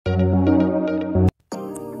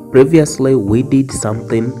Previously, we did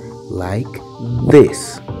something like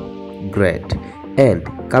this. Great. And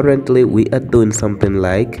currently, we are doing something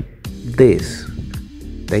like this.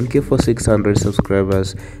 Thank you for 600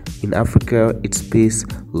 subscribers. In Africa, it's peace,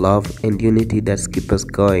 love, and unity that keep us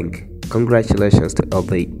going. Congratulations to all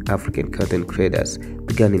the African content creators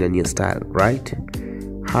begun in a new style, right?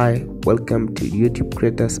 Hi, welcome to YouTube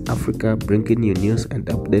Creators Africa, bringing you news and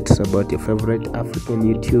updates about your favorite African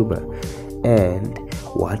YouTuber and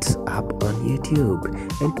what's up on YouTube.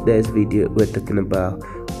 In today's video, we're talking about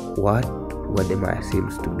what Wode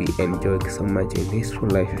seems to be enjoying so much in his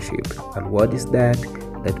relationship. And what is that?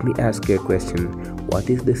 Let me ask you a question. What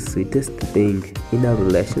is the sweetest thing in a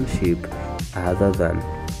relationship other than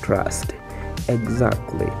trust?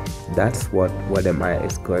 Exactly. That's what Wode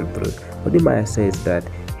is going through. Wode says that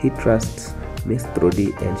he trusts Miss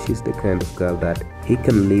Trudy, and she's the kind of girl that he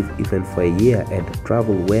can live even for a year and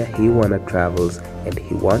travel where he wanna travels, and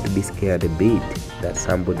he won't be scared a bit that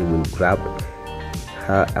somebody will grab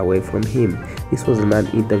her away from him. This was in an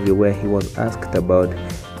interview where he was asked about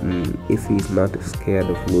if he's not scared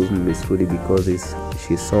of losing Miss Trudy because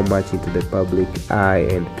she's so much into the public eye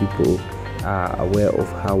and people are aware of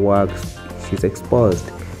her works. She's exposed,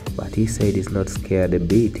 but he said he's not scared a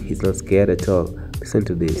bit. He's not scared at all. Listen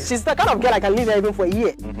to this. She's the kind of girl I can live there even for a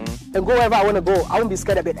year and go wherever I want to go. I won't be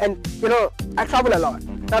scared of it. And you know, I travel a lot.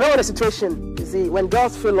 I don't know the situation. You see, when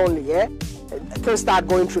girls feel lonely, things start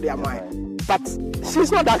going through their mind. But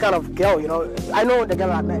she's not that kind of girl, you know. I know the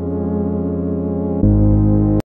girl I met.